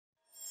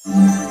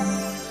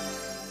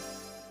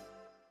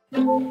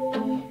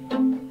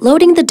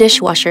Loading the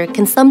dishwasher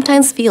can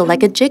sometimes feel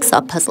like a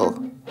jigsaw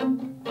puzzle.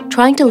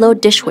 Trying to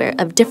load dishware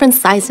of different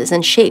sizes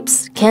and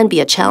shapes can be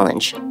a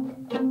challenge.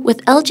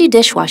 With LG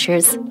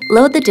dishwashers,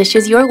 load the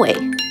dishes your way.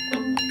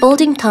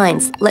 Folding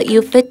tines let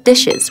you fit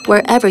dishes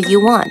wherever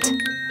you want,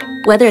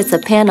 whether it's a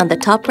pan on the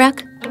top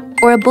rack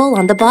or a bowl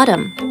on the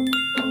bottom.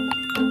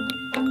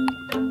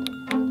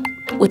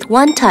 With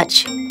one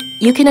touch,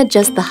 you can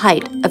adjust the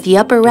height of the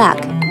upper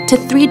rack to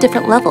 3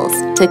 different levels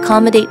to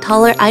accommodate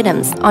taller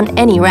items on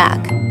any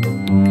rack.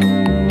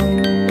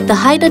 The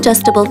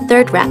height-adjustable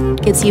third rack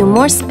gives you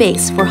more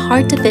space for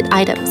hard-to-fit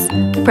items,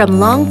 from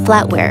long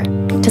flatware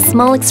to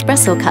small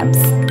espresso cups.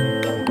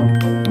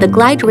 The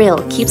glide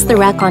rail keeps the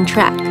rack on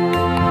track,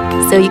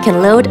 so you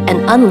can load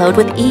and unload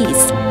with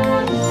ease.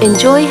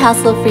 Enjoy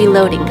hassle-free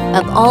loading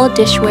of all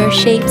dishware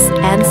shapes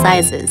and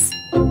sizes.